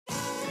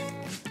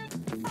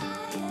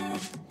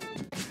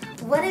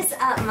What is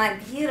up, my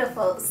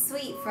beautiful,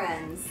 sweet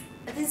friends?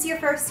 If this is your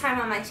first time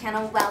on my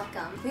channel,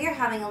 welcome. We are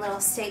having a little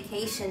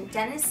staycation.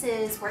 Dennis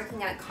is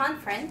working at a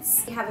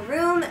conference. We have a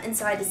room, and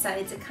so I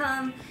decided to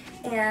come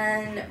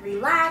and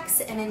relax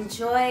and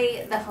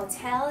enjoy the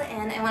hotel,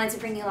 and I wanted to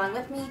bring you along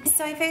with me.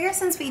 So I figure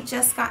since we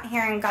just got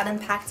here and got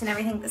unpacked and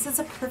everything, this is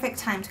a perfect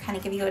time to kind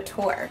of give you a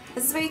tour.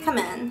 This is where you come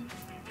in,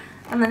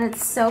 and then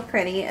it's so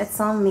pretty. It's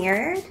all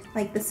mirrored.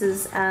 Like this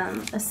is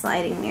a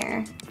sliding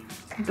mirror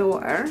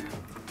door.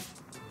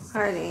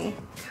 Already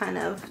kind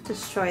of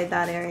destroyed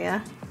that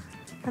area.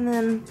 And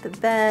then the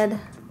bed.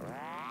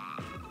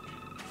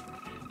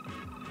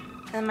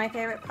 And my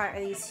favorite part are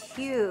these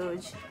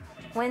huge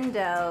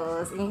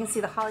windows, and you can see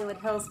the Hollywood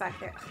Hills back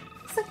there.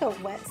 It's like a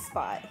wet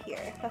spot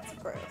here. That's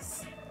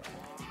gross.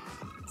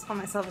 I told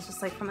myself it's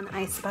just like from an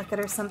ice bucket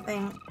or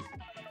something.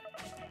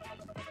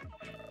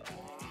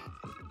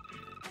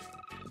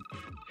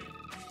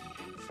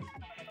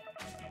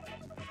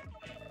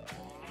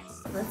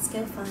 Let's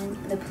go find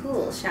the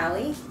pool, shall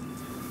we?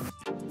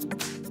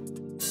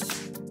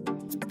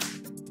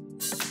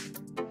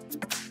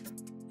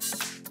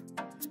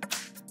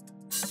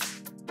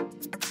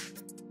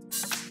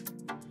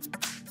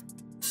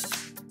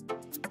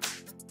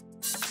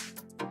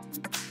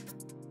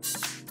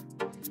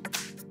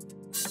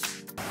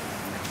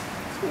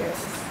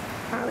 Cheers,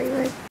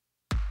 Hollywood.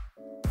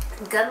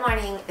 Good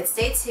morning, it's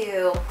day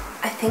 2.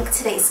 I think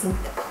today's gonna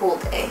be a pool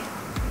day.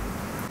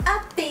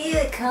 I feel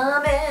it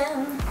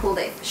coming. Pool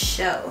day for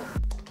show.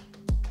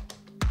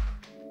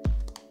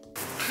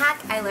 Hack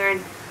I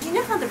learned. You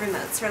know how the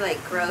remotes are like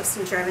gross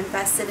and germ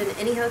infested in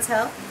any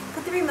hotel?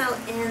 Put the remote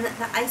in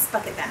the ice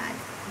bucket bag.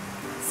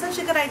 Such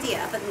a good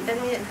idea, but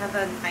then we didn't have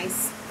an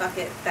ice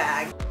bucket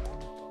bag.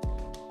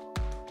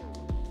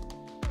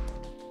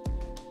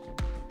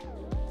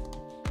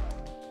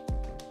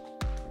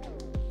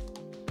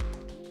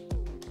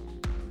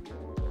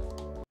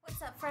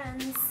 What's up,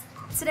 friends?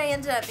 Today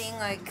ended up being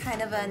like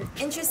kind of an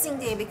interesting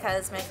day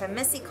because my friend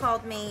Missy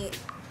called me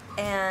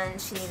and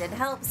she needed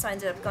help, so I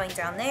ended up going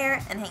down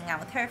there and hanging out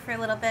with her for a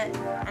little bit.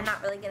 I'm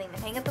not really getting to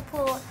hang at the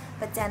pool,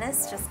 but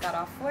Dennis just got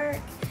off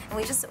work and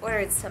we just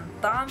ordered some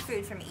bomb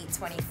food from Eat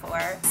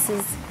 24. This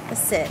is a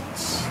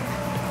sitch.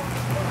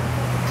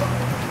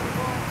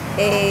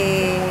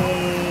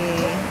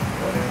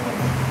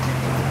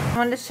 I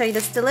wanted to show you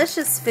this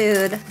delicious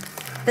food.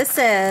 This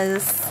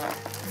is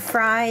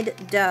fried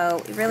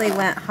dough. It really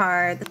went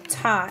hard. The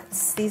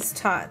tots, these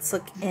tots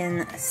look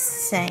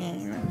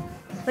insane.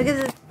 Look at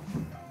this.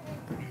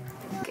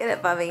 Get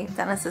it, Bubby.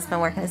 Dennis has been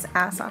working his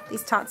ass off.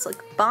 These tots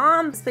look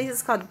bomb. This place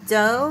is called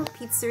Dough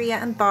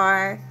Pizzeria and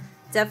Bar.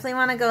 Definitely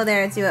want to go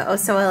there and do an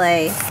Oso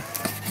LA.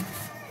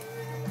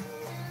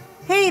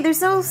 Hey,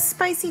 there's no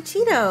spicy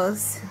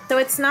Cheetos. So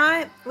it's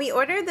not, we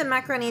ordered the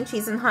macaroni and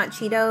cheese and hot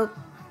Cheeto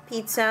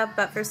pizza,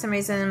 but for some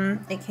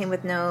reason it came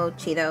with no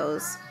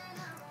Cheetos.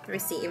 The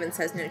receipt even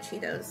says no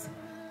Cheetos.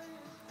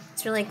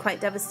 It's really quite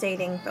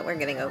devastating, but we're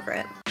getting over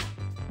it.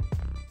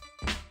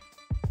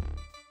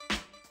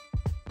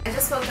 I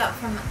just woke up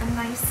from a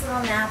nice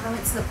little nap. I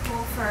went to the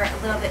pool for a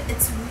little bit.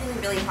 It's really,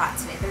 really hot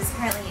today. There's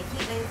apparently a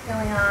heat wave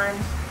going on.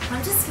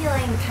 I'm just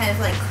feeling kind of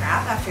like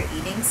crap after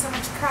eating so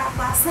much crap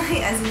last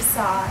night, as you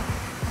saw. I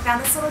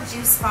found this little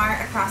juice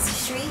bar across the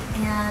street,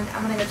 and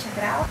I'm gonna go check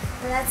it out.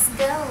 Let's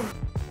go.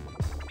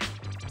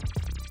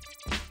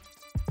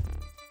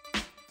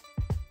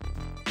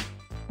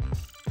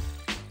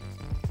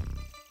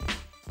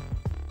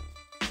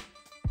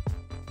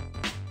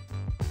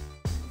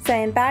 So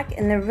I'm back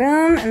in the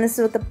room, and this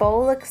is what the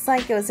bowl looks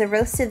like. It was a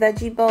roasted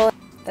veggie bowl.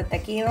 The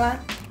tequila,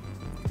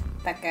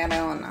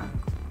 tacarona.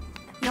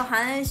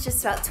 Johanna is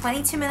just about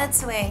 22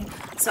 minutes away,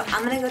 so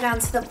I'm gonna go down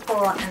to the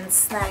pool and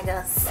snag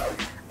us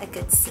a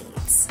good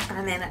seat. And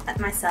I made it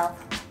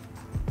myself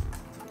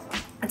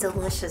a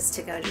delicious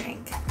to-go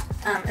drink.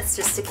 It's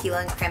just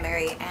tequila and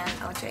cranberry and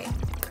OJ.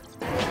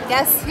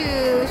 Guess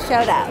who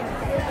showed up?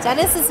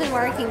 Dennis has been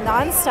working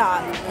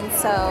non-stop, and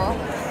so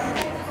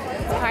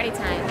Party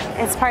time.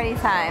 it's party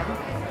time. Do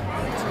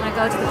you want to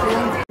go to the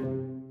pool?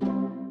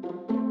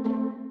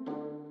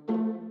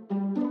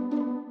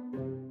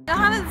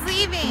 Johanna's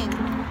leaving.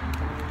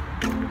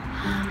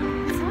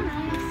 So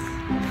nice.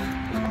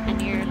 And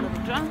you're a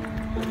little drunk.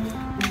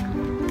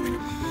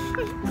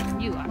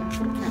 You are.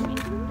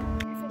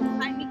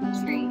 Behind me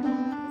tree.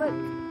 Look,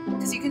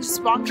 because you can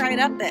just walk right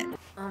up it.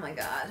 Oh my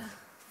god.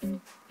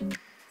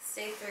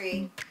 Day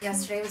 3.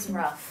 Yesterday was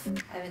rough.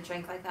 I haven't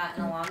drank like that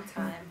in a long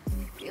time.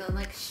 Feeling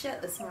like shit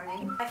this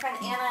morning. My friend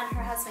Anna and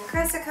her husband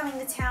Chris are coming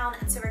to town,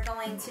 and so we're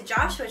going to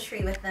Joshua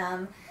Tree with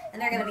them,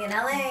 and they're going to be in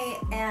LA,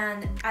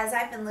 and as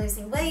I've been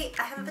losing weight,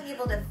 I haven't been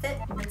able to fit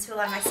into a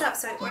lot of my stuff,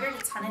 so I ordered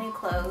a ton of new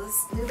clothes.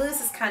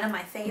 Lulu's is kind of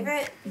my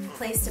favorite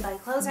place to buy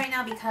clothes right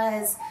now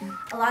because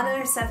a lot of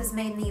their stuff is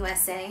made in the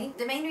USA.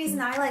 The main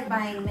reason I like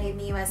buying made in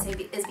the USA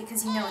is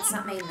because you know it's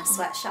not made in a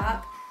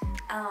sweatshop.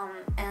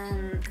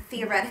 And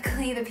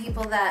theoretically the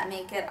people that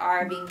make it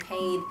are being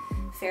paid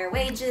fair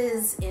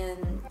wages,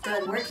 in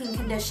good working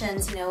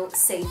conditions, you know,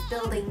 safe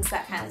buildings,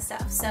 that kind of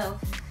stuff. So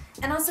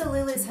And also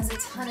Lulu's has a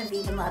ton of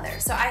vegan leather,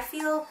 so I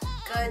feel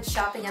good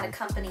shopping at a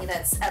company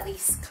that's at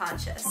least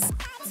conscious.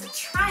 It's a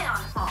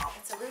try-on haul.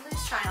 It's a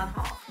Lulu's try-on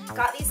haul.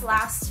 Got these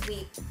last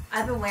week.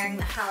 I've been wearing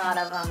the hell out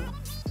of them.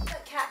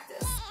 Look,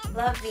 cactus.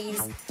 Love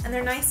these, and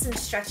they're nice and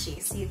stretchy,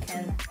 so you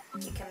can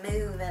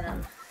move in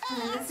them.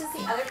 And then this is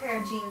the other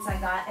pair of jeans I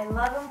got. I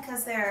love them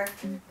because they're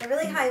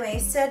really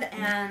high-waisted,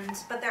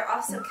 but they're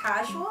also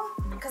casual.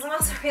 Because I'm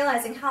also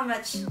realizing how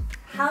much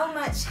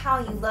how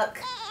you look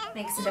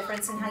makes a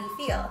difference in how you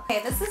feel.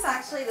 Okay, this is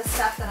actually the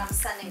stuff that I'm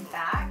sending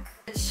back.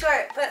 It's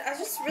short, but I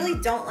just really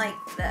don't like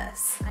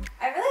this.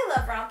 I really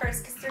love rompers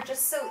because they're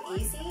just so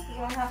easy. You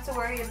don't have to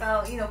worry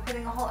about, you know,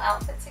 putting a whole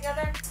outfit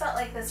together. It felt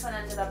like this one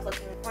ended up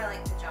looking more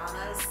like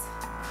pajamas.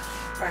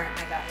 Burnt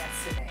I got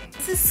yesterday.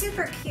 This is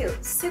super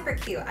cute, super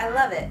cute. I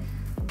love it,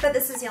 but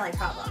this is the only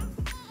problem.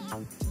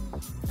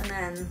 And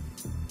then,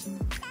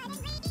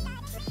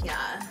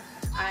 yeah,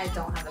 I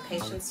don't have the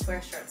patience to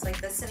wear shirts like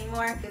this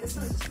anymore. This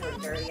one's just really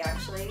dirty,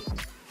 actually.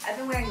 I've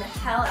been wearing the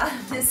hell out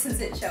of this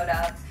since it showed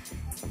up.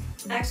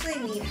 I actually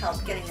need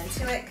help getting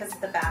into it because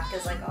the back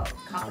is like all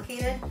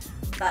complicated,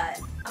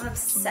 but I'm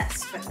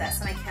obsessed with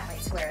this and I can't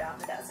wait to wear it out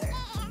in the desert.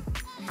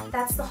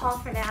 That's the haul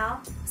for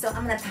now, so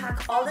I'm gonna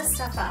pack all this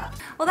stuff up.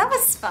 Well, that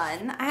was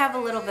fun. I have a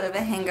little bit of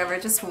a hangover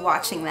just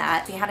watching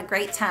that. We had a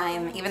great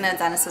time, even though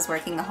Dennis was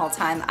working the whole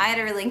time. I had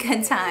a really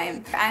good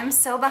time. I'm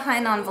so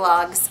behind on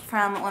vlogs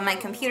from when my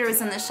computer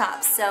was in the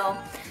shop, so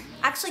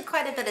actually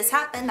quite a bit has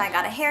happened. I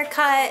got a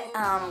haircut,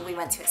 we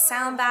went to a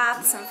sound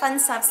bath, some fun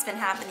stuff's been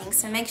happening,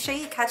 so make sure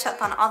you catch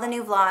up on all the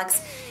new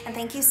vlogs, and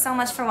thank you so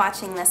much for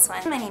watching this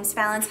one. My name's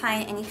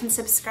Valentine, and you can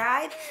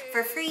subscribe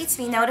for free to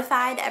be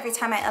notified every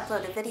time I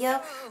upload a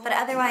video, but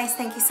otherwise,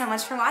 thank you so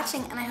much for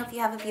watching, and I hope you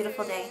have a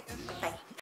beautiful day. Bye.